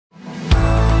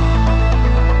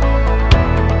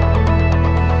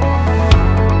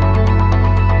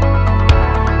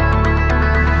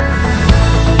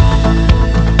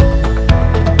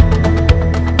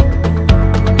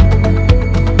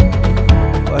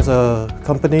as a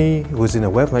company who's in the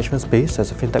wealth management space,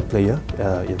 as a fintech player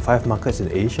in 5 markets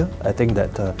in Asia, I think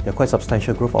that there are quite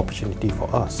substantial growth opportunity for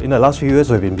us. In the last few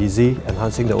years, we've been busy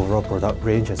enhancing the overall product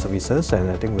range and services, and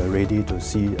I think we're ready to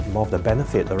see more of the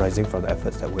benefit arising from the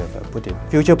efforts that we have put in.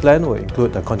 Future plan will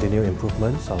include the continued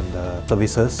improvements on the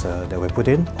services that we put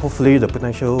in. Hopefully, the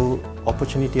potential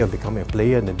opportunity of becoming a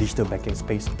player in the digital banking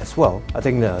space as well. I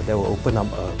think that will open up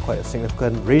quite a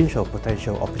significant range of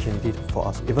potential opportunity for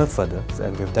us even further,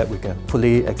 and with that we can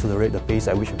fully accelerate the pace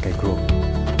at which we can grow.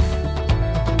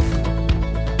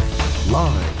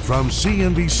 Live from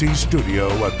CNBC studio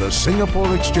at the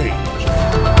Singapore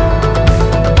Exchange.